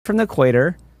from the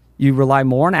equator, you rely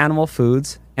more on animal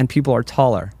foods, and people are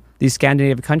taller. These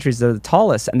Scandinavian countries, they're the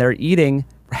tallest, and they're eating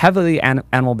heavily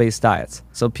animal-based diets.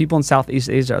 So people in Southeast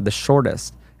Asia are the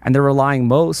shortest, and they're relying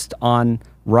most on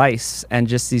rice and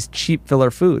just these cheap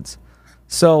filler foods.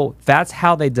 So that's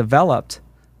how they developed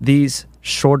these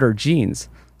shorter genes.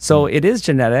 So it is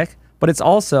genetic, but it's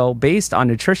also based on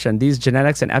nutrition. These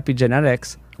genetics and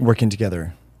epigenetics working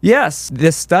together. Yes,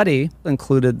 this study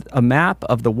included a map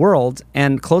of the world,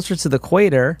 and closer to the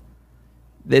equator,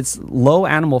 it's low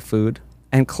animal food,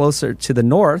 and closer to the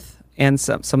north and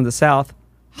some of the south,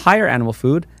 higher animal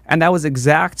food, and that was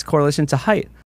exact correlation to height.